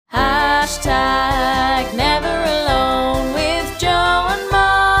Hashtag Never Alone with Joe and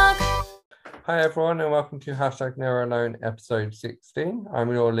Mark. Hi everyone and welcome to Hashtag Never Alone episode 16. I'm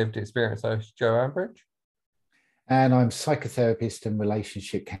your lived experience host, Joe Ambridge. And I'm psychotherapist and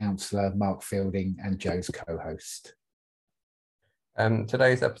relationship counsellor, Mark Fielding, and Joe's co-host.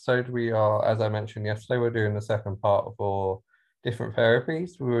 Today's episode, we are, as I mentioned yesterday, we're doing the second part of our different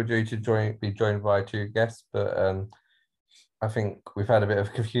therapies. We were due to be joined by two guests, but I think we've had a bit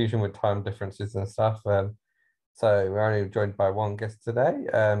of confusion with time differences and stuff. So we're only joined by one guest today.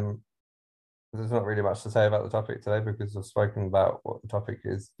 There's not really much to say about the topic today because I've spoken about what the topic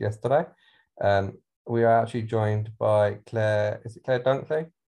is yesterday. We are actually joined by Claire. Is it Claire Dunkley?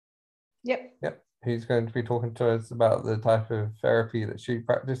 Yep. Who's going to be talking to us about the type of therapy that she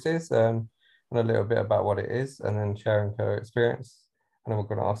practices and a little bit about what it is, and then sharing her experience. And then we're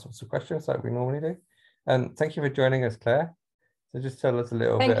going to ask some questions like we normally do. And thank you for joining us, Claire. So just tell us a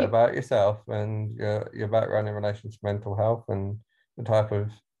little bit about yourself and your background in relation to mental health and the type of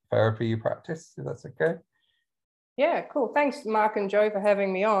therapy you practice, if that's okay. Yeah, cool. Thanks, Mark and Joe, for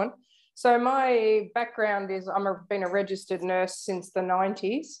having me on. So my background is I've been a registered nurse since the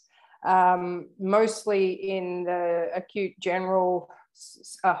 90s, mostly in the acute general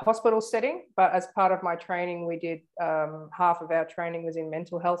hospital setting. But as part of my training, we did half of our training was in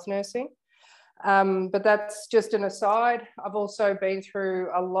mental health nursing. But that's just an aside. I've also been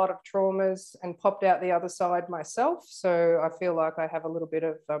through a lot of traumas and popped out the other side myself. So I feel like I have a little bit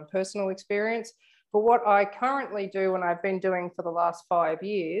of personal experience. But what I currently do, and I've been doing for the last 5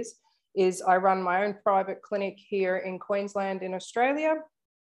 years, is I run my own private clinic here in Queensland in Australia.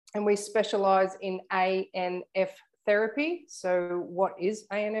 And we specialise in ANF therapy. So what is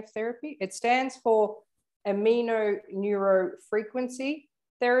ANF therapy? It stands for Aminoneurofrequency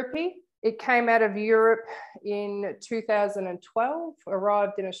Therapy. It came out of Europe in 2012,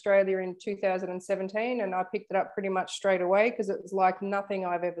 arrived in Australia in 2017, and I picked it up pretty much straight away because it was like nothing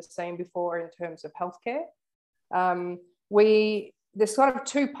I've ever seen before in terms of healthcare. There's sort of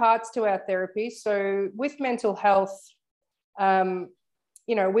two parts to our therapy. So with mental health,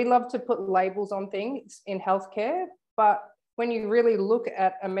 we love to put labels on things in healthcare, but when you really look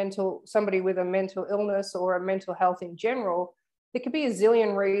at somebody with a mental illness or a mental health in general, there could be a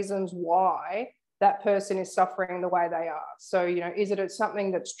zillion reasons why that person is suffering the way they are. So, is it something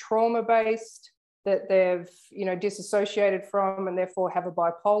that's trauma-based that they've, disassociated from and therefore have a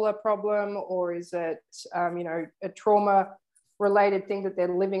bipolar problem? Or is it, a trauma-related thing that they're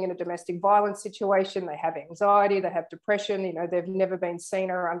living in a domestic violence situation? They have anxiety, they have depression, they've never been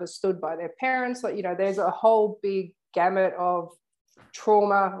seen or understood by their parents. There's a whole big gamut of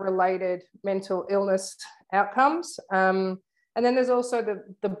trauma-related mental illness outcomes. And then there's also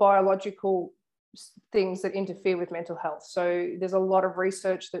the biological things that interfere with mental health. So there's a lot of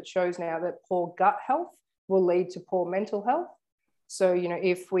research that shows now that poor gut health will lead to poor mental health. So,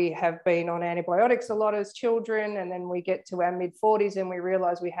 if we have been on antibiotics a lot as children, and then we get to our mid-40s and we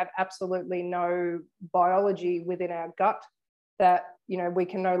realize we have absolutely no biology within our gut, that, we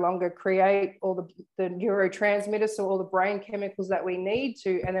can no longer create all the neurotransmitters, so all the brain chemicals that we need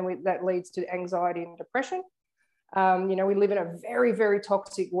to, and then that leads to anxiety and depression. We live in a very, very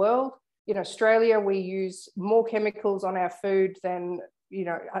toxic world. In Australia, we use more chemicals on our food than,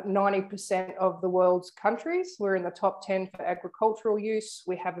 90% of the world's countries. We're in the top 10 for agricultural use.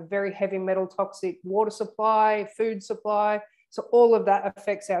 We have a very heavy metal toxic water supply, food supply. So all of that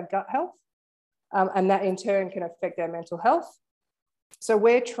affects our gut health. And that in turn can affect our mental health. So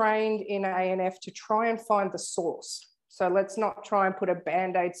we're trained in ANF to try and find the source. So let's not try and put a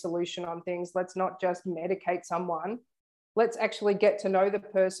Band-Aid solution on things. Let's not just medicate someone. Let's actually get to know the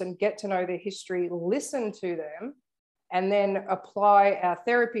person, get to know their history, listen to them, and then apply our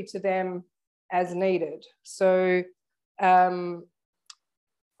therapy to them as needed. So I'll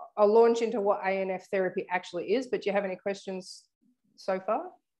launch into what ANF therapy actually is, but do you have any questions so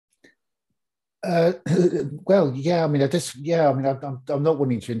far? Well, yeah, I'm not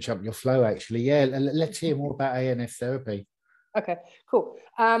wanting to interrupt your flow, actually. Yeah, let's hear more about ANF therapy. Okay, cool.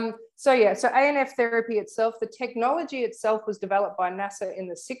 So ANF therapy itself, the technology itself was developed by NASA in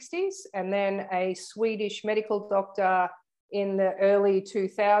the 60s, and then a Swedish medical doctor in the early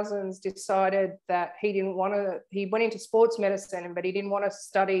 2000s decided that he went into sports medicine, but he didn't want to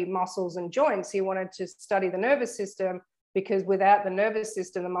study muscles and joints. He wanted to study the nervous system, because without the nervous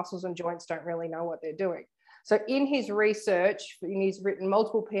system, the muscles and joints don't really know what they're doing. So in his research, and he's written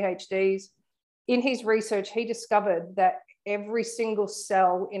multiple PhDs, in his research, he discovered that every single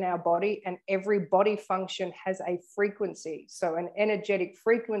cell in our body and every body function has a frequency. So an energetic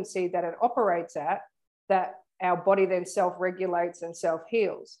frequency that it operates at, that our body then self-regulates and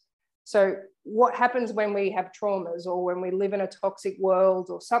self-heals. So what happens when we have traumas or when we live in a toxic world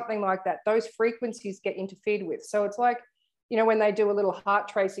or something like that, those frequencies get interfered with. So it's like, you know, when they do a little heart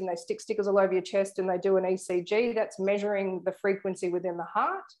tracing, they stick stickers all over your chest and they do an ECG, that's measuring the frequency within the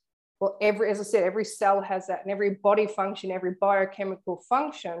heart. Well, as I said, every cell has that, and every body function, every biochemical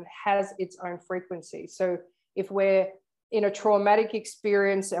function has its own frequency. So if we're in a traumatic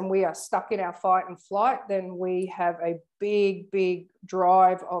experience and we are stuck in our fight and flight, then we have a big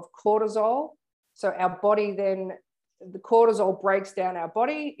drive of cortisol. So our body then, the cortisol breaks down our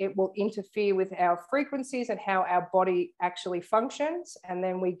body. It will interfere with our frequencies and how our body actually functions. And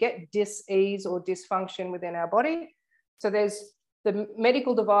then we get dis-ease or dysfunction within our body. So there's the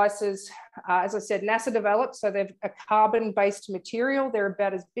medical devices, as I said, NASA developed, so they're a carbon-based material. They're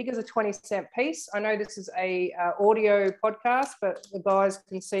about as big as a 20-cent piece. I know this is a audio podcast, but the guys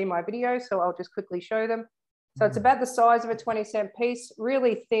can see my video, so I'll just quickly show them. So it's about the size of a 20-cent piece,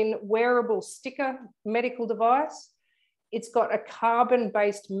 really thin, wearable sticker medical device. It's got a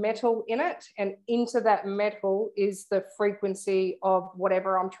carbon-based metal in it, and into that metal is the frequency of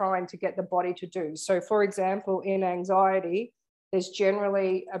whatever I'm trying to get the body to do. So for example, in anxiety, there's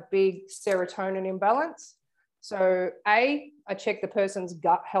generally a big serotonin imbalance. So I check the person's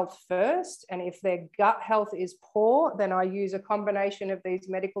gut health first. And if their gut health is poor, then I use a combination of these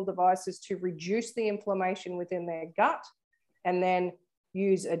medical devices to reduce the inflammation within their gut, and then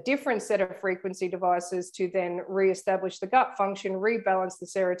use a different set of frequency devices to then reestablish the gut function, rebalance the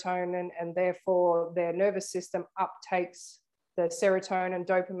serotonin, and therefore their nervous system uptakes the serotonin,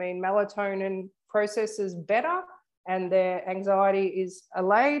 dopamine, melatonin processes better, and their anxiety is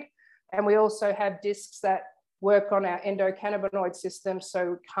allayed. And we also have discs that work on our endocannabinoid system,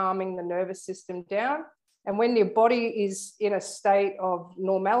 so calming the nervous system down. And when your body is in a state of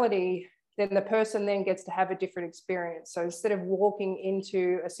normality, then the person then gets to have a different experience. So instead of walking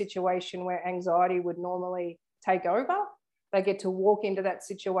into a situation where anxiety would normally take over, they get to walk into that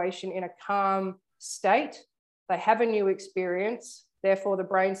situation in a calm state. They have a new experience. Therefore, the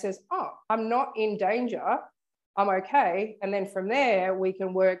brain says, oh, I'm not in danger. I'm okay. And then from there, we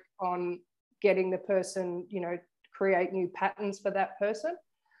can work on getting the person, you know, create new patterns for that person.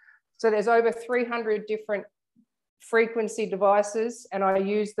 So there's over 300 different frequency devices, and I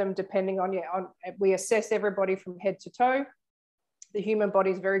use them depending on, we assess everybody from head to toe. The human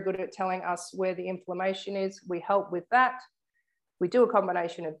body is very good at telling us where the inflammation is. We help with that. We do a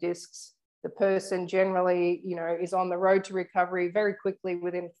combination of discs. The person generally, you know, is on the road to recovery very quickly.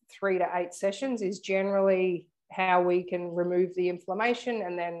 Within 3 to 8 sessions is generally how we can remove the inflammation,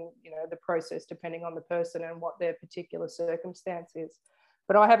 and then, you know, the process depending on the person and what their particular circumstance is.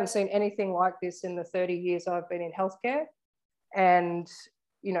 But I haven't seen anything like this in the 30 years I've been in healthcare. And,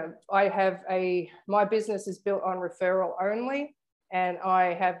 you know, my business is built on referral only. And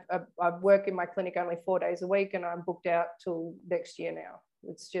I work in my clinic only 4 days a week, and I'm booked out till next year now.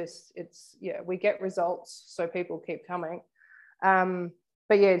 We get results, so people keep coming.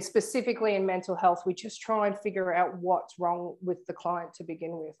 But yeah, specifically in mental health, we just try and figure out what's wrong with the client to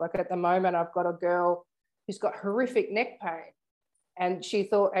begin with. Like at the moment, I've got a girl who's got horrific neck pain, and she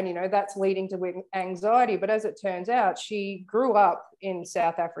thought, and you know, that's leading to anxiety. But as it turns out, she grew up in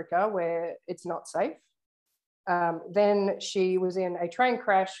South Africa where it's not safe. Then she was in a train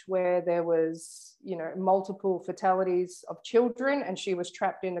crash where there was, you know, multiple fatalities of children, and she was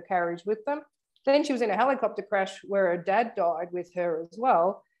trapped in the carriage with them. Then she was in a helicopter crash where her dad died with her as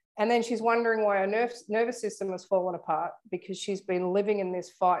well. And then she's wondering why her nervous system has fallen apart, because she's been living in this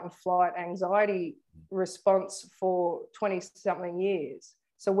fight and flight anxiety response for 20-something years.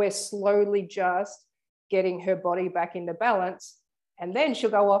 So we're slowly just getting her body back into balance. And then she'll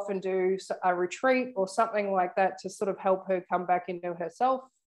go off and do a retreat or something like that to sort of help her come back into herself.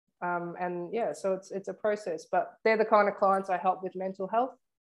 And yeah, so it's a process. But they're the kind of clients I help with mental health.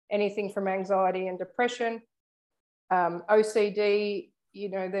 Anything from anxiety and depression, OCD, you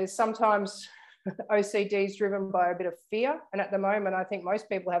know, there's sometimes OCD is driven by a bit of fear. And at the moment, I think most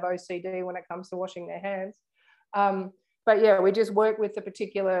people have OCD when it comes to washing their hands. But yeah, we just work with the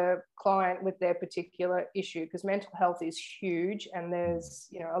particular client with their particular issue, because mental health is huge. And there's,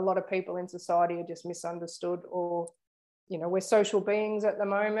 you know, a lot of people in society are just misunderstood, or, you know, we're social beings at the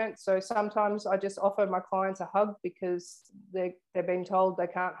moment. So sometimes I just offer my clients a hug because they're being told they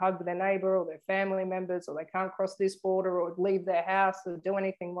can't hug their neighbor or their family members, or they can't cross this border or leave their house or do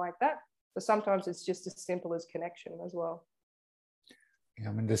anything like that. So sometimes it's just as simple as connection as well. Yeah,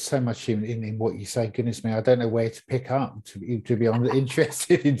 I mean, there's so much in what you say. Goodness me, I don't know where to pick up. To be honest,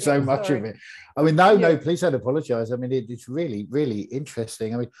 interested in so much of it. I mean, no, please don't apologise. I mean, it's really, really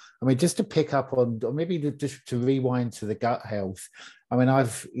interesting. I mean, just to pick up on, or maybe just to rewind to the gut health. I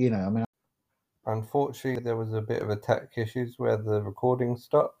mean, Unfortunately, there was a bit of a tech issues where the recording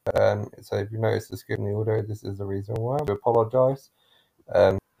stopped. So if you notice the skip in the audio, this is the reason why. I apologise.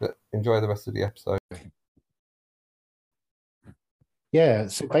 But enjoy the rest of the episode. Yeah,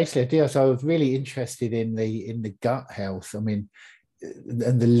 so basically, so I was really interested in the gut health. I mean,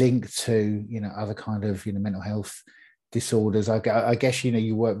 and the link to other kind of mental health disorders. I guess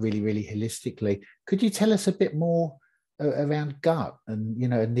you work really, really holistically. Could you tell us a bit more around gut and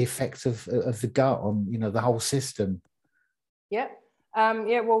and the effects of the gut on the whole system? Yeah.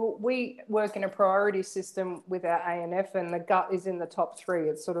 Well, we work in a priority system with our ANF, and the gut is in the top 3.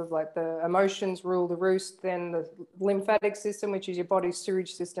 It's sort of like the emotions rule the roost, then the lymphatic system, which is your body's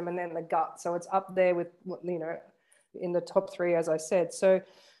sewage system, and then the gut. So it's up there with, in the top 3, as I said. So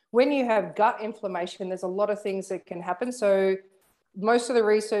when you have gut inflammation, there's a lot of things that can happen. So most of the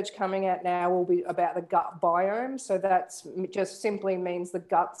research coming out now will be about the gut biome. So that's just simply means the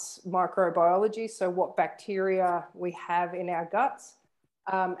gut's microbiology. So what bacteria we have in our guts.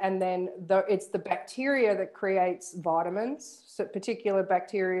 And then it's the bacteria that creates vitamins. So particular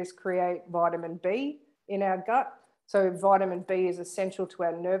bacteria create vitamin B in our gut. So vitamin B is essential to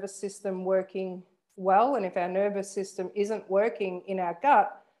our nervous system working well. And if our nervous system isn't working in our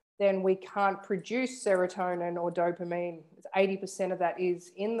gut, then we can't produce serotonin or dopamine. 80% of that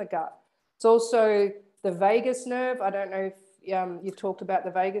is in the gut. It's also the vagus nerve. I don't know if you've talked about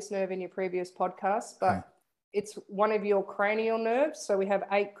the vagus nerve in your previous podcast, but it's one of your cranial nerves. So we have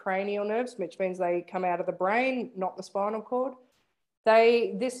 8 cranial nerves, which means they come out of the brain, not the spinal cord.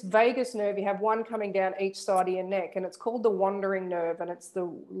 This vagus nerve, you have one coming down each side of your neck, and it's called the wandering nerve, and it's the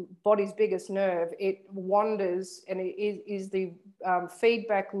body's biggest nerve. It wanders, and it is the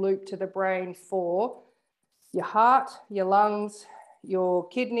feedback loop to the brain for your heart, your lungs, your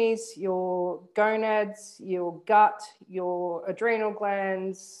kidneys, your gonads, your gut, your adrenal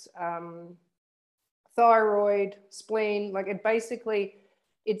glands, thyroid, spleen. Like it basically,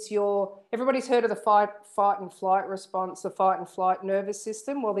 everybody's heard of the fight and flight response, the fight and flight nervous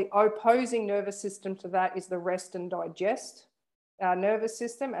system. Well, the opposing nervous system to that is the rest and digest nervous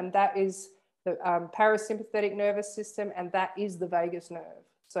system, and that is the parasympathetic nervous system, and that is the vagus nerve.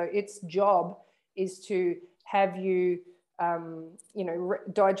 So its job is to have you,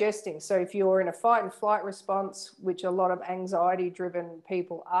 digesting. So if you're in a fight and flight response, which a lot of anxiety-driven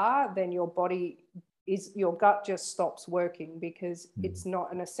people are, then your gut just stops working because it's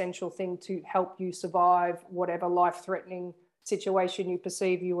not an essential thing to help you survive whatever life-threatening situation you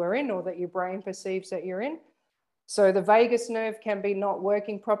perceive you are in or that your brain perceives that you're in. So the vagus nerve can be not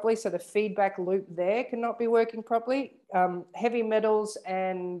working properly. So the feedback loop there cannot be working properly. Heavy metals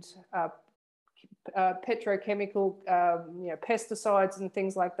and petrochemical, pesticides and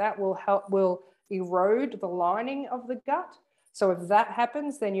things like that will erode the lining of the gut. So if that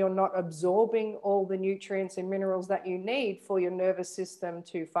happens, then you're not absorbing all the nutrients and minerals that you need for your nervous system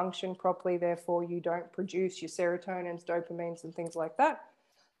to function properly. Therefore, you don't produce your serotonins, dopamines, and things like that.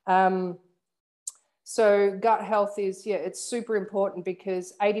 So gut health is, it's super important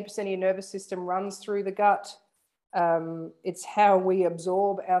because 80% of your nervous system runs through the gut. It's how we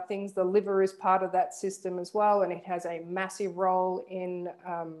absorb our things. The liver is part of that system as well, and it has a massive role in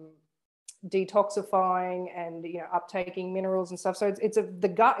detoxifying and uptaking minerals and stuff. So the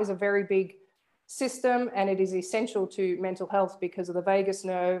gut is a very big system, and it is essential to mental health because of the vagus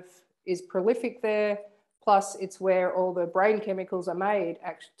nerve is prolific there. Plus, it's where all the brain chemicals are made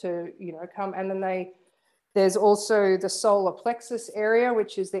to come. And then there's also the solar plexus area,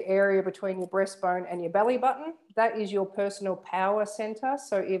 which is the area between your breastbone and your belly button. That is your personal power center.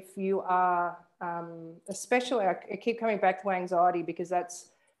 So if you are, especially, I keep coming back to anxiety because that's,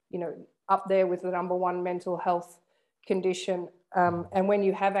 up there with the #1 mental health condition. And when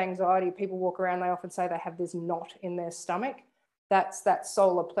you have anxiety, people walk around, they often say they have this knot in their stomach. That's that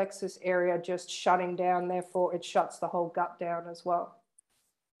solar plexus area just shutting down. Therefore, it shuts the whole gut down as well.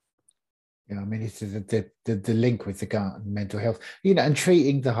 Yeah, I mean, it's the link with the gut and mental health, and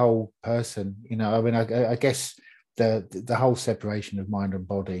treating the whole person. I mean, I guess the whole separation of mind and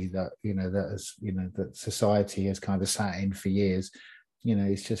body that that society has kind of sat in for years.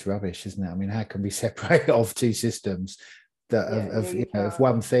 It's just rubbish, isn't it? I mean, how can we separate off 2 systems that of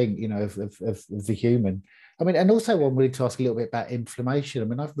one thing, of the human? I mean, and also I wanted to ask a little bit about inflammation. I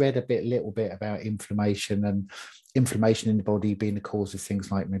mean, I've read a little bit about inflammation and inflammation in the body being the cause of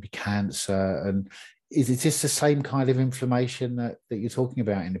things like maybe cancer. And is it just the same kind of inflammation that you're talking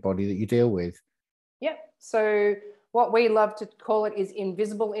about in the body that you deal with? Yep. So what we love to call it is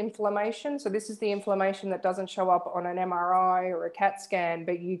invisible inflammation. So this is the inflammation that doesn't show up on an MRI or a CAT scan,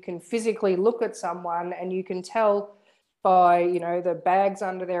 but you can physically look at someone and you can tell by, you know, the bags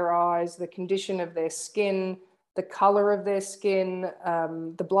under their eyes, the condition of their skin, the color of their skin,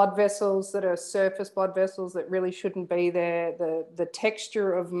 the blood vessels that are surface blood vessels that really shouldn't be there, the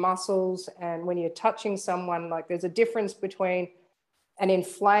texture of muscles. And when you're touching someone, like there's a difference between an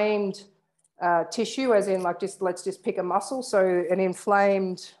inflamed tissue, as in like let's just pick a muscle. So an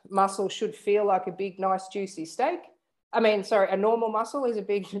inflamed muscle should feel like a big, nice, juicy steak. A normal muscle is a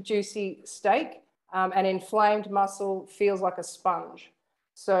big, juicy steak. An inflamed muscle feels like a sponge.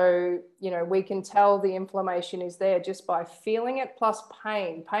 So, you know, we can tell the inflammation is there just by feeling it, plus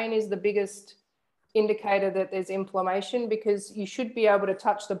pain. Pain is the biggest indicator that there's inflammation, because you should be able to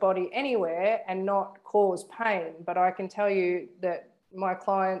touch the body anywhere and not cause pain. But I can tell you that my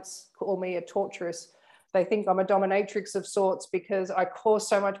clients call me a torturous. They think I'm a dominatrix of sorts because I cause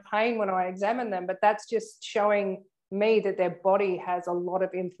so much pain when I examine them. But that's just showing me that their body has a lot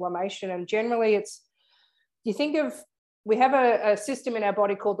of inflammation. And generally we have a system in our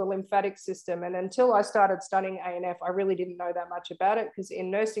body called the lymphatic system. And until I started studying ANF, I really didn't know that much about it, because in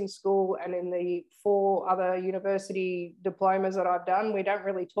nursing school and in the 4 other university diplomas that I've done, we don't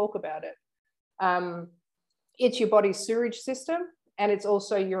really talk about it. It's your body's sewage system, and it's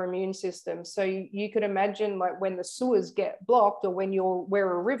also your immune system. So you could imagine, like, when the sewers get blocked, or when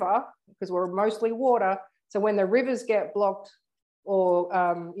we're a river, because we're mostly water. So when the rivers get blocked or,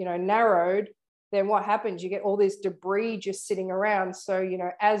 narrowed, then what happens? You get all this debris just sitting around. So, you know,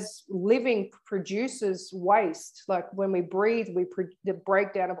 as living produces waste, like when we breathe, the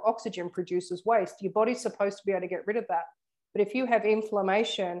breakdown of oxygen produces waste. Your body's supposed to be able to get rid of that. But if you have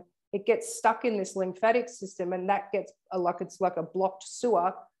inflammation, it gets stuck in this lymphatic system, and that gets it's like a blocked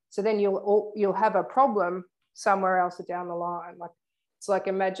sewer. So then you'll have a problem somewhere else down the line. Like, it's like,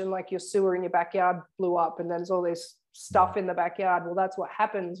 imagine like your sewer in your backyard blew up and there's all this stuff in the backyard. Well, that's what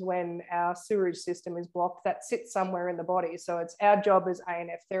happens when our sewage system is blocked. That sits somewhere in the body. So it's our job as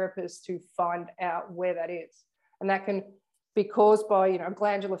ANF therapists to find out where that is. And that can be caused by, you know,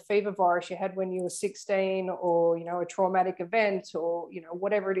 glandular fever virus you had when you were 16, or, you know, a traumatic event, or, you know,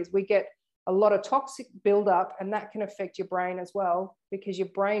 whatever it is. We get a lot of toxic buildup, and that can affect your brain as well, because your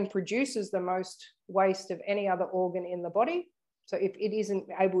brain produces the most waste of any other organ in the body. So if it isn't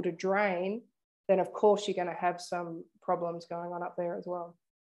able to drain, then of course you're going to have some problems going on up there as well.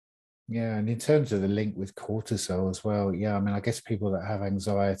 Yeah, and in terms of the link with cortisol as well, yeah, I mean, I guess people that have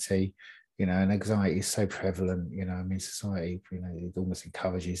anxiety, you know, and anxiety is so prevalent, you know, I mean, society, you know, it almost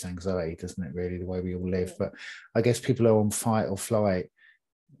encourages anxiety, doesn't it, really, the way we all live. But I guess people are on fight or flight,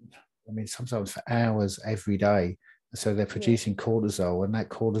 I mean, sometimes for hours every day. So they're producing cortisol, and that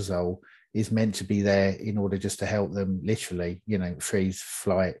cortisol is meant to be there in order just to help them literally, you know, freeze,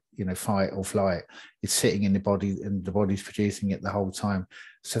 flight, you know, fight or flight. It's sitting in the body, and the body's producing it the whole time.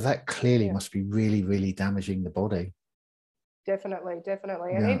 So that clearly must be really, really damaging the body. Definitely.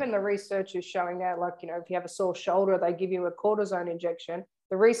 And even the research is showing now, like, you know, if you have a sore shoulder, they give you a cortisone injection.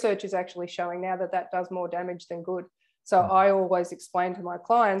 The research is actually showing now that does more damage than good. So I always explain to my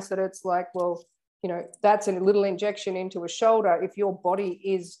clients that it's like, well, you know, that's a little injection into a shoulder. If your body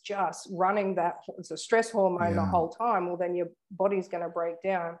is just running that, it's a stress hormone the whole time, well, then your body's going to break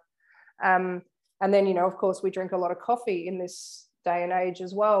down. And then, you know, of course, we drink a lot of coffee in this day and age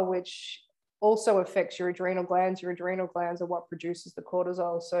as well, which also affects your adrenal glands. Your adrenal glands are what produces the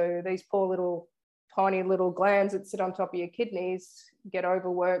cortisol. So these poor little, tiny little glands that sit on top of your kidneys get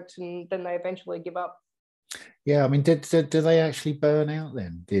overworked, and then they eventually give up. Yeah, I mean, do they actually burn out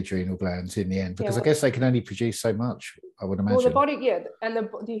then, the adrenal glands, in the end? Because I guess they can only produce so much, I would imagine. Well, the body, and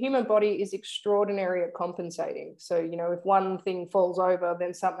the human body is extraordinary at compensating. So, you know, if one thing falls over,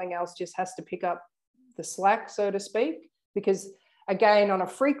 then something else just has to pick up the slack, so to speak. Because again, on a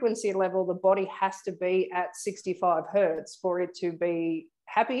frequency level, the body has to be at 65 hertz for it to be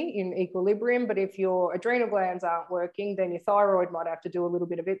happy, in equilibrium. But if your adrenal glands aren't working, then your thyroid might have to do a little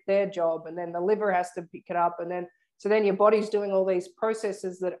bit of their job, and then the liver has to pick it up, and then so then your body's doing all these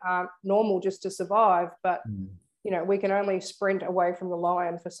processes that aren't normal just to survive. But you know, we can only sprint away from the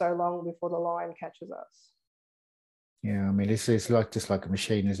lion for so long before the lion catches us. Yeah, I mean, it's like just like a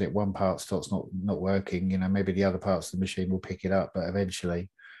machine, is it? One part starts not working, you know, maybe the other parts of the machine will pick it up, but eventually,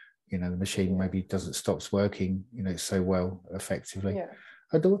 you know, the machine maybe stops working, you know, so well effectively.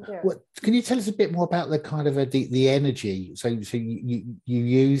 What can you tell us a bit more about the kind of the energy? So you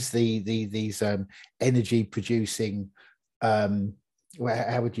use these energy producing, how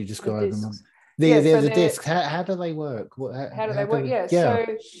would you describe them? the discs, how do they work? How do they work? So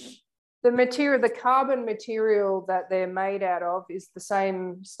the material, the carbon material that they're made out of is the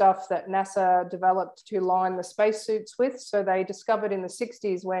same stuff that NASA developed to line the spacesuits with. So they discovered in the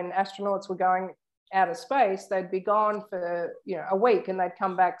 60s, when astronauts were going out of space, they'd be gone for a week and they'd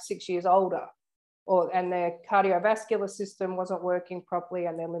come back 6 years older, and their cardiovascular system wasn't working properly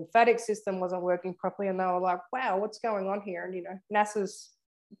and their lymphatic system wasn't working properly, and they were like, wow, what's going on here? And NASA's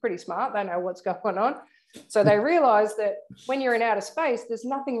pretty smart, they know what's going on. So they realized that when you're in outer space, there's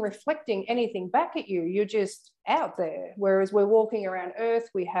nothing reflecting anything back at you. You're just out there. Whereas we're walking around Earth,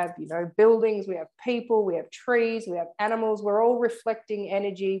 we have, buildings, we have people, we have trees, we have animals. We're all reflecting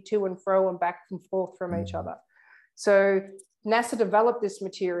energy to and fro and back and forth from each other. So NASA developed this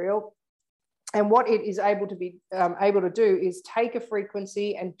material, and what it is able to do is take a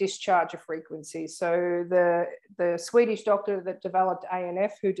frequency and discharge a frequency. So the Swedish doctor that developed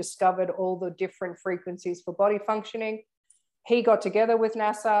ANF, who discovered all the different frequencies for body functioning, he got together with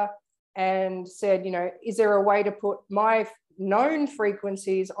NASA and said, is there a way to put my known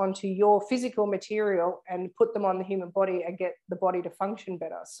frequencies onto your physical material and put them on the human body and get the body to function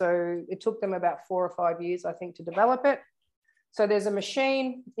better? So it took them about 4 or 5 years, I think, to develop it. So there's a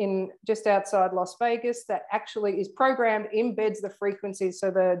machine just outside Las Vegas that actually is programmed, embeds the frequencies.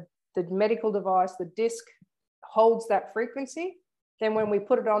 So the medical device, the disc, holds that frequency. Then when we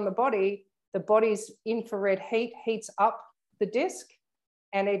put it on the body's infrared heat heats up the disc,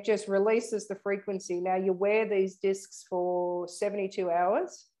 and it just releases the frequency. Now you wear these discs for 72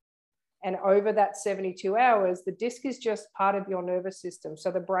 hours. And over that 72 hours, the disc is just part of your nervous system.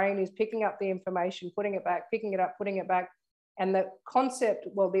 So the brain is picking up the information, putting it back, picking it up, putting it back. And the concept,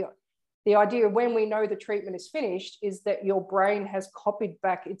 the idea when we know the treatment is finished is that your brain has copied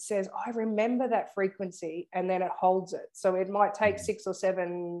back. It says, I remember that frequency, and then it holds it. So it might take 6 or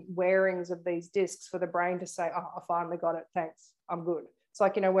 7 wearings of these discs for the brain to say, oh, I finally got it. Thanks. I'm good. It's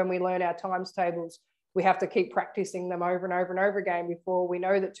like, when we learn our times tables, we have to keep practicing them over and over and over again before we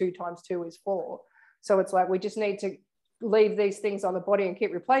know that 2 times 2 is 4. So it's like, we just need to leave these things on the body and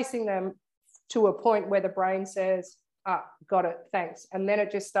keep replacing them to a point where the brain says, got it, thanks. And then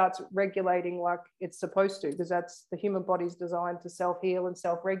it just starts regulating like it's supposed to, because that's the human body's designed to self-heal and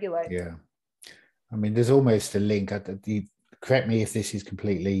self-regulate. Yeah. I mean, there's almost a link. Correct me if this is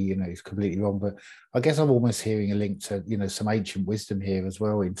completely, it's completely wrong, but I guess I'm almost hearing a link to, some ancient wisdom here as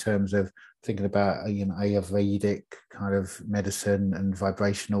well, in terms of thinking about, Ayurvedic kind of medicine and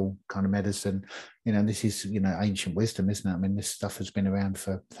vibrational kind of medicine. This is, ancient wisdom, isn't it? I mean, this stuff has been around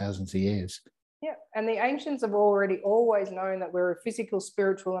for thousands of years. Yeah, and the ancients have always known that we're a physical,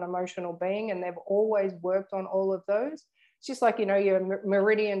 spiritual, and emotional being, and they've always worked on all of those. It's just like, your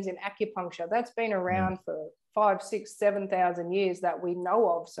meridians in acupuncture, that's been around for 5, 6, 7,000 years that we know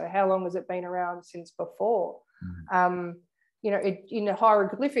of. So how long has it been around since before? In the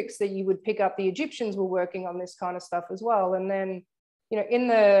hieroglyphics that you would pick up, the Egyptians were working on this kind of stuff as well. And then, in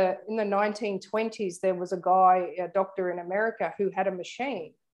the 1920s, there was a doctor in America who had a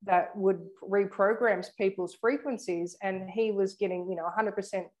machine that would reprogram people's frequencies, and he was getting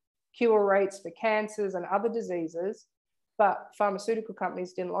 100% cure rates for cancers and other diseases, but pharmaceutical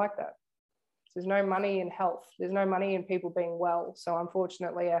companies didn't like that. There's no money in health, there's no money in people being well. So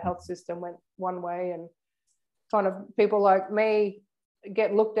unfortunately our health system went one way, and kind of people like me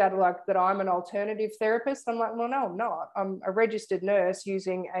get looked at like that I'm an alternative therapist. I'm like, well, no, I'm not. I'm a registered nurse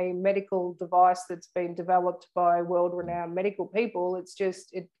using a medical device that's been developed by world-renowned medical people. It's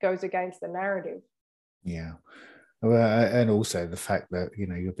just, it goes against the narrative. Yeah. Well, and also the fact that,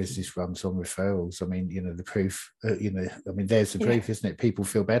 your business runs on referrals. I mean, the proof, there's the proof, isn't it? People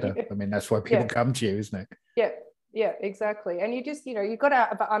feel better. I mean, that's why people come to you, isn't it? Yeah, exactly. And you just, you've got to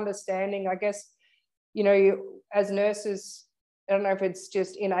have an understanding, I guess, you as nurses, I don't know if it's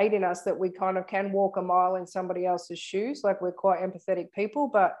just innate in us that we kind of can walk a mile in somebody else's shoes. Like, we're quite empathetic people,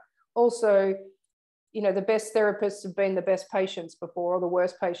 but also, the best therapists have been the best patients before, or the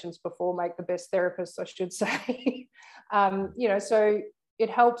worst patients before make the best therapists, I should say. So it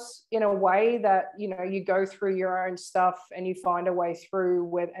helps in a way that, you go through your own stuff and you find a way through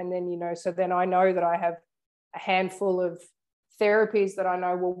with, and then, so then I know that I have a handful of therapies that I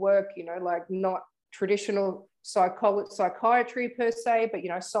know will work, like not traditional psychiatry per se, but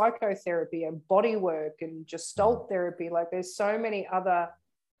psychotherapy and body work and gestalt therapy. Like, there's so many other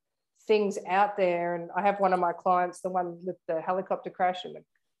things out there. And I have one of my clients, the one with the helicopter crash and the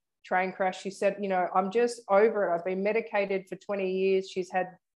train crash, she said, I'm just over it. I've been medicated for 20 years. She's had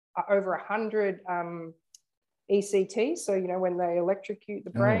over 100 ECT. So, you know, when they electrocute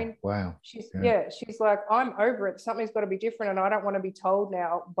the brain. Oh, wow. She's like, I'm over it. Something's got to be different. And I don't want to be told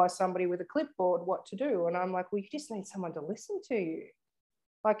now by somebody with a clipboard what to do. And I'm like, well, you just need someone to listen to you.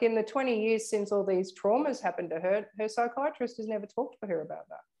 Like in the 20 years since all these traumas happened to her, her psychiatrist has never talked to her about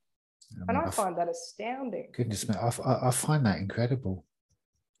that. And I find that astounding. Goodness me, I find that incredible.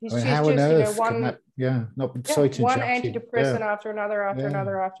 She's I mean, how on just, earth you know, can that, one interrupt you. antidepressant after another, after Yeah.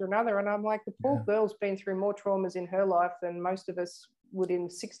 another, after another. And I'm like, the poor Yeah. girl's been through more traumas in her life than most of us would in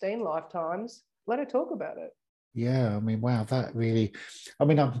 16 lifetimes. Let her talk about it. Yeah, I mean, wow, that really. I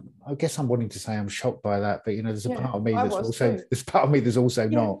mean, I guess I'm wanting to say I'm shocked by that, but you know, there's a part of me I that's was also too. there's part of me that's also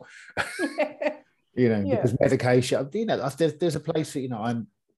Yeah. not. You know, because medication. You know, there's a place that, you know, I'm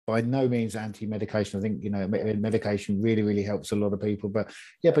by no means anti-medication. I think, you know, medication really, really helps a lot of people. But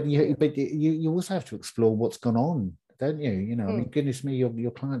yeah, but you also have to explore what's gone on, don't you? You know, I mean, goodness me,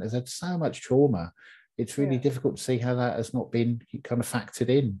 your client has had so much trauma. It's really difficult to see how that has not been kind of factored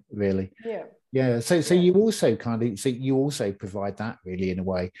in, really. Yeah. So you also you also provide that really in a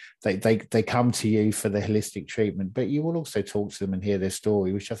way. They come to you for the holistic treatment, but you will also talk to them and hear their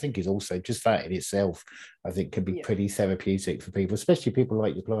story, which I think is also just that in itself, I think can be pretty therapeutic for people, especially people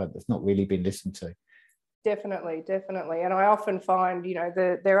like your client that's not really been listened to. Definitely. And I often find, you know,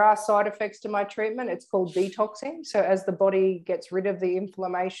 there are side effects to my treatment. It's called detoxing. So as the body gets rid of the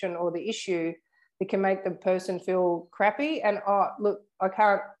inflammation or the issue, it can make the person feel crappy. And look, I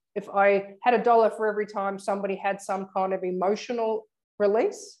can't. If I had $1 for every time somebody had some kind of emotional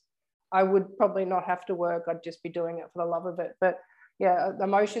release, I would probably not have to work. I'd just be doing it for the love of it. But yeah,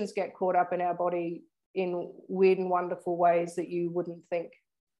 emotions get caught up in our body in weird and wonderful ways that you wouldn't think.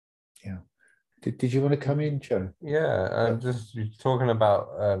 Yeah. Did you want to come in, Joe? Yeah, just talking about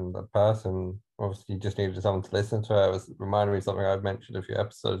the person, obviously you just needed someone to listen to. It was reminding me of something I mentioned a few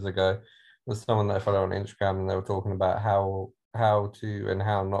episodes ago. There's someone that I follow on Instagram, and they were talking about how to and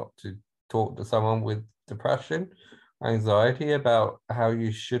how not to talk to someone with depression, anxiety, about how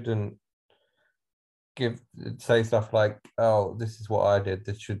you shouldn't say stuff like, oh, this is what I did,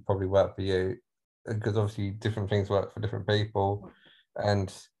 this should probably work for you, because obviously different things work for different people,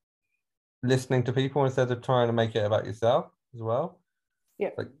 and listening to people instead of trying to make it about yourself as well.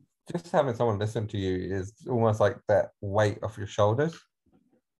 Yeah, like just having someone listen to you is almost like that weight off your shoulders.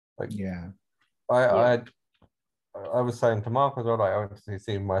 Like I was saying to Mark as well, like I went to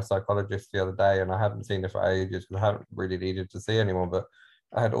see my psychologist the other day, and I haven't seen her for ages because I haven't really needed to see anyone, but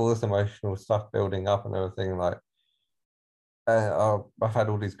I had all this emotional stuff building up and everything. Like I've had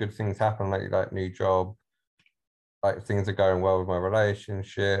all these good things happen, like new job, like things are going well with my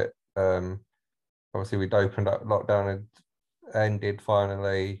relationship. Obviously we'd opened up, lockdown had ended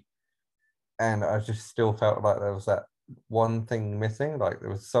finally, and I just still felt like there was that one thing missing, like there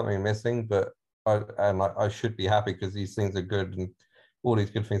was something missing, but I should be happy because these things are good and all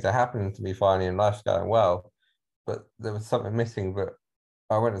these good things are happening to me finally and life's going well, but there was something missing. But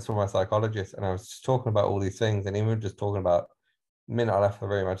I went and saw my psychologist, and I was just talking about all these things, and even just talking about the minute I left the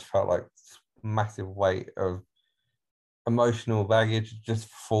room, I just felt like this massive weight of emotional baggage just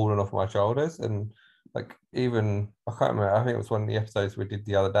falling off my shoulders. And like, even I can't remember, I think it was one of the episodes we did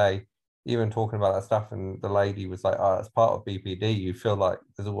the other day, even talking about that stuff, and the lady was like, oh, as part of BPD you feel like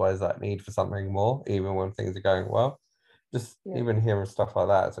there's always that need for something more even when things are going well. Just even hearing stuff like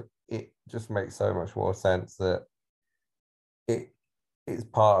that, it's like, it just makes so much more sense that it's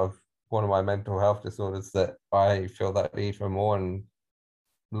part of one of my mental health disorders, that I feel that need for more, and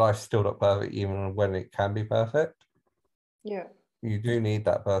life's still not perfect even when it can be perfect. You do need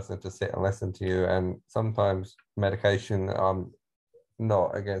that person to sit and listen to you. And sometimes medication,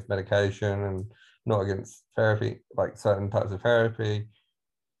 not against medication and not against therapy, like certain types of therapy,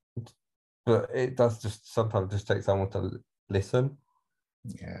 but it does just sometimes just take someone to listen.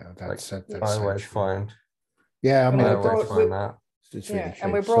 That's I always find. Yeah, I mean, I always find that. It's really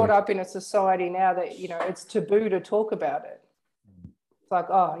and we're brought up in a society now that, you know, it's taboo to talk about it. It's like,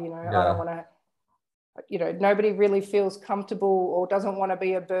 oh, you know, I don't want to, you know, nobody really feels comfortable or doesn't want to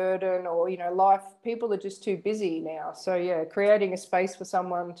be a burden, or, you know, people are just too busy now. So creating a space for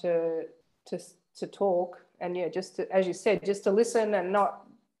someone to talk, and just to, as you said, just to listen and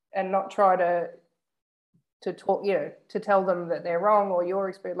not try to talk, you know, to tell them that they're wrong or your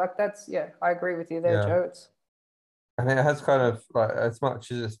experience. Like that's, I agree with you there, Joe. And it has kind of, like, as much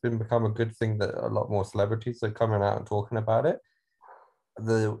as it's become a good thing that a lot more celebrities are coming out and talking about it,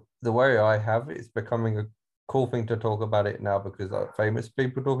 the way I have it, it's becoming a cool thing to talk about it now, because famous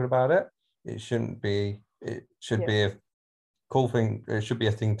people talking about it. It shouldn't be. It should be a cool thing. It should be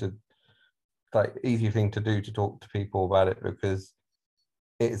a thing to, like, easy thing to do, to talk to people about it, because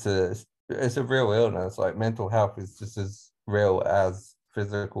it's it's a real illness. Like mental health is just as real as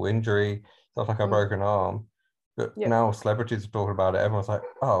physical injury, stuff like a broken arm. But Yeah. now celebrities are talking about it. Everyone's like,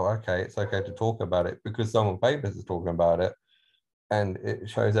 oh, okay, it's okay to talk about it because someone famous is talking about it. And it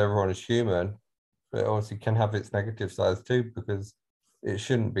shows everyone is human, but it obviously can have its negative sides too, because it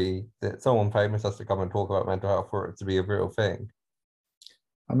shouldn't be that someone famous has to come and talk about mental health for it to be a real thing.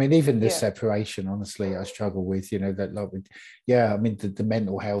 I mean, even the Yeah. separation, honestly, I struggle with, you know, that like, yeah, I mean, the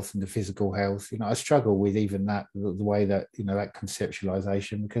mental health and the physical health, you know, I struggle with even that, the way that, you know, that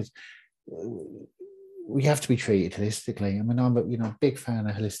conceptualization, because we have to be treated holistically. I mean, I'm a, you know, big fan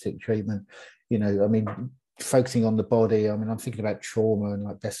of holistic treatment, you know, I mean, focusing on the body. I mean, I'm thinking about trauma and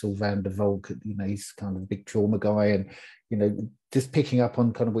like Bessel van der Volk, you know, he's kind of a big trauma guy, and, you know, just picking up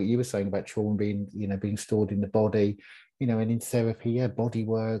on kind of what you were saying about trauma being, you know, being stored in the body, you know, and in therapy, yeah, body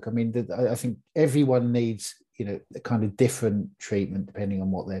work. I mean, I think everyone needs, you know, a kind of different treatment depending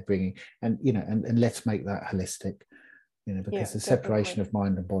on what they're bringing, and, you know, and let's make that holistic, you know, because the separation of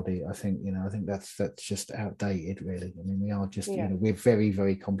mind and body, I think, you know, I think that's just outdated, really. I mean, we are just, you know, we're very,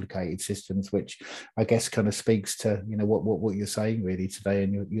 very complicated systems, which I guess kind of speaks to, you know, what you're saying really today,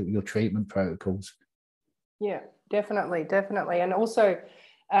 and your treatment protocols. Yeah, definitely. And also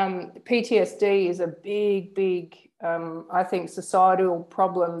PTSD is a big I think societal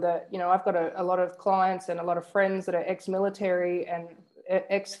problem that, you know, I've got a lot of clients and a lot of friends that are ex-military and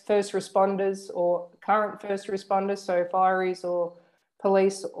ex-first responders or current first responders, so fireys or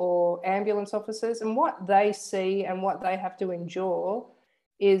police or ambulance officers, and what they see and what they have to endure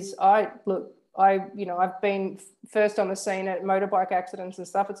is, I've been first on the scene at motorbike accidents and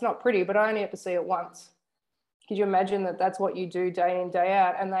stuff. It's not pretty, but I only have to see it once. Could you imagine that that's what you do day in, day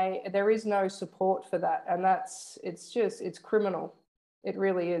out? And there is no support for that. And it's criminal. It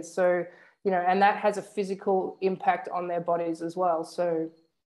really is. So, you know, and that has a physical impact on their bodies as well. So,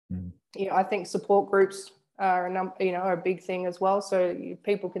 you know, I think support groups are a big thing as well. So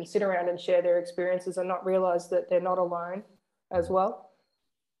people can sit around and share their experiences and not realize that they're not alone as well.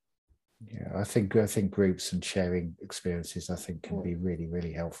 Yeah, I think groups and sharing experiences, I think, can be really,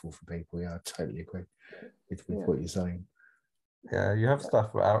 really helpful for people. Yeah, I totally agree with what you're saying. Yeah, you have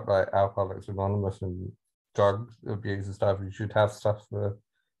stuff out like Alcoholics Anonymous and drug abuse and stuff. You should have stuff for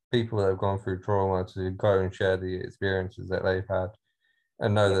people that have gone through trauma to go and share the experiences that they've had,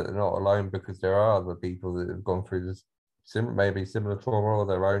 and know that they're not alone, because there are other people that have gone through this maybe similar trauma or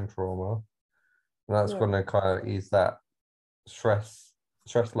their own trauma, and that's going to kind of ease that stress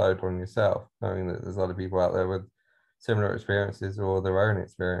load on yourself, knowing that there's other people out there with similar experiences or their own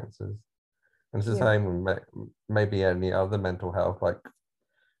experiences. And it's the same with maybe any other mental health. Like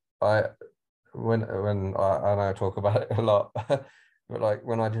when I talk about it a lot, but like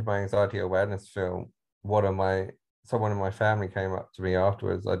when I did my anxiety awareness film, someone in my family came up to me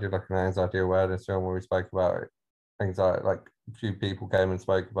afterwards. I did like an anxiety awareness film where we spoke about anxiety. Like a few people came and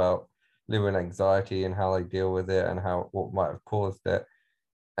spoke about living anxiety and how they deal with it and what might have caused it.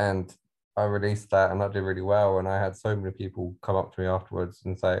 And I released that, and that did really well. And I had so many people come up to me afterwards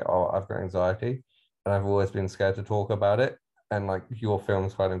and say, "Oh, I've got anxiety," and I've always been scared to talk about it. And like your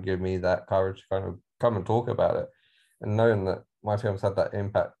films kind of give me that courage to kind of come and talk about it. And knowing that my films had that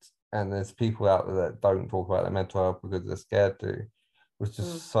impact, and there's people out there that don't talk about their mental health because they're scared to, was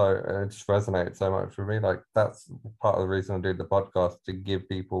just it just resonated so much for me. Like that's part of the reason I do the podcast, to give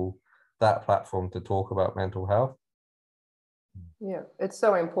people that platform to talk about mental health. Yeah, it's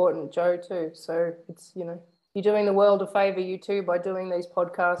so important, Joe, too. So it's, you know, you're doing the world a favor, you too, by doing these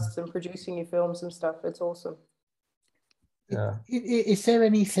podcasts and producing your films and stuff. It's awesome. Yeah. Is there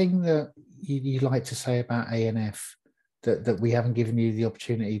anything that you'd like to say about ANF that we haven't given you the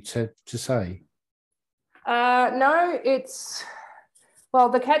opportunity to say? No, well,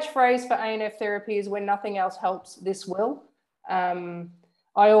 the catchphrase for ANF therapy is, when nothing else helps, this will. I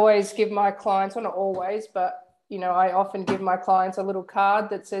always give my clients, well, not always, but you know, I often give my clients a little card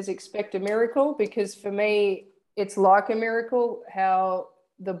that says expect a miracle, because for me, it's like a miracle how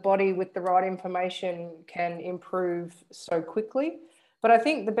the body with the right information can improve so quickly. But I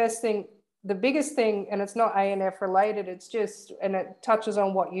think the biggest thing, and it's not ANF related, it's just, and it touches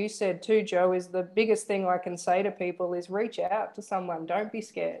on what you said too, Joe, is the biggest thing I can say to people is reach out to someone. Don't be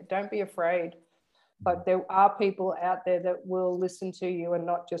scared. Don't be afraid. But there are people out there that will listen to you and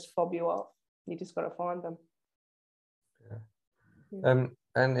not just fob you off. You just got to find them. And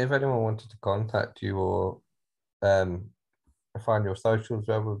if anyone wanted to contact you or find your socials,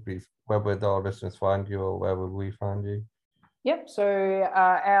 where would our listeners find you, or where would we find you? Yep. So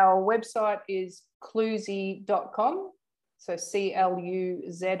our website is cluzie.com. So cluzie.com.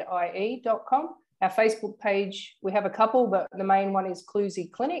 Our Facebook page, we have a couple, but the main one is Cluzie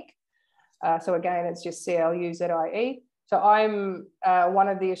Clinic. So again, it's just CLUZIE. So I'm one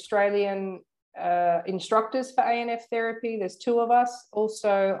of the Australian instructors for ANF therapy. There's 2 of us.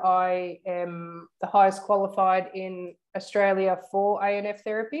 Also, I am the highest qualified in Australia for ANF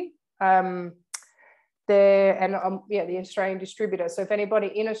therapy. The Australian distributor. So if anybody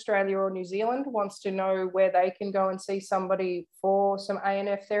in Australia or New Zealand wants to know where they can go and see somebody for some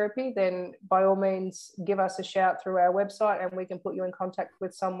ANF therapy, then by all means give us a shout through our website and we can put you in contact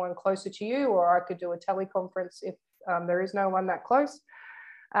with someone closer to you, or I could do a teleconference if there is no one that close.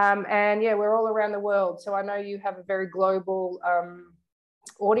 And yeah, we're all around the world. So I know you have a very global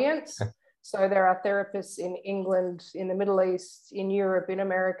audience. So there are therapists in England, in the Middle East, in Europe, in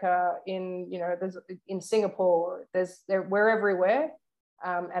America, there's in Singapore. We're everywhere,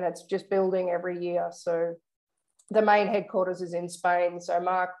 and it's just building every year. So the main headquarters is in Spain. So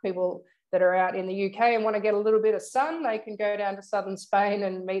Mark, people that are out in the UK and want to get a little bit of sun, they can go down to southern Spain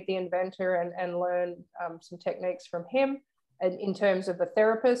and meet the inventor and learn some techniques from him. And in terms of the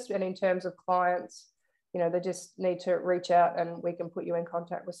therapist and in terms of clients, they just need to reach out and we can put you in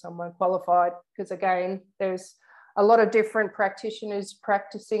contact with someone qualified, because again, there's a lot of different practitioners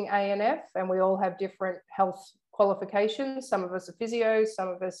practicing ANF and we all have different health qualifications. Some of us are physios, some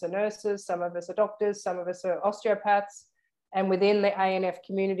of us are nurses, some of us are doctors, some of us are osteopaths. And within the ANF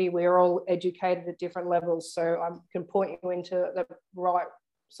community, we're all educated at different levels. So I can point you into the right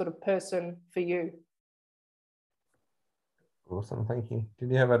sort of person for you. Awesome, thank you. Did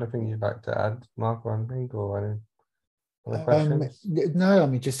you have anything you'd like to add, Mark, or anything, or any other questions? No, I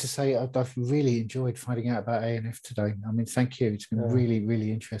mean, just to say I've really enjoyed finding out about ANF today. I mean, thank you. It's been really,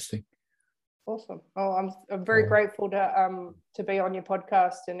 really interesting. Awesome. Oh, I'm very grateful to be on your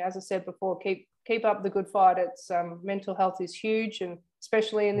podcast. And as I said before, keep up the good fight. It's mental health is huge, and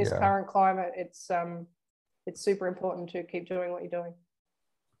especially in this current climate, it's super important to keep doing what you're doing.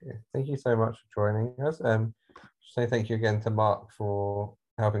 Yeah, thank you so much for joining us. Say thank you again to Mark for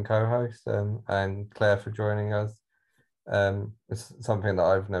helping co-host, and Claire for joining us. It's something that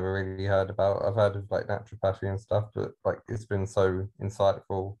I've never really heard about. I've heard of like naturopathy and stuff, but like it's been so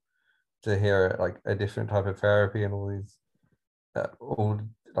insightful to hear like a different type of therapy and all these all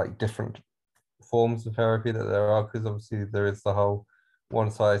like different forms of therapy that there are, because obviously there is the whole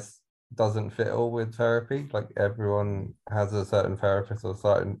one size doesn't fit all with therapy. Like everyone has a certain therapist or a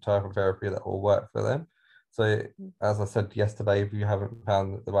certain type of therapy that will work for them. So as I said yesterday, if you haven't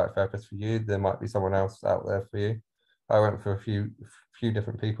found the right therapist for you, there might be someone else out there for you. I went for a few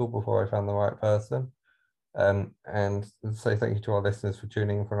different people before I found the right person. And so thank you to our listeners for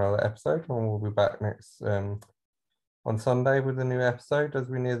tuning in for another episode, and we'll be back next on Sunday with a new episode as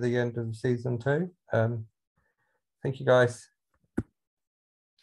we near the end of season 2. Thank you guys.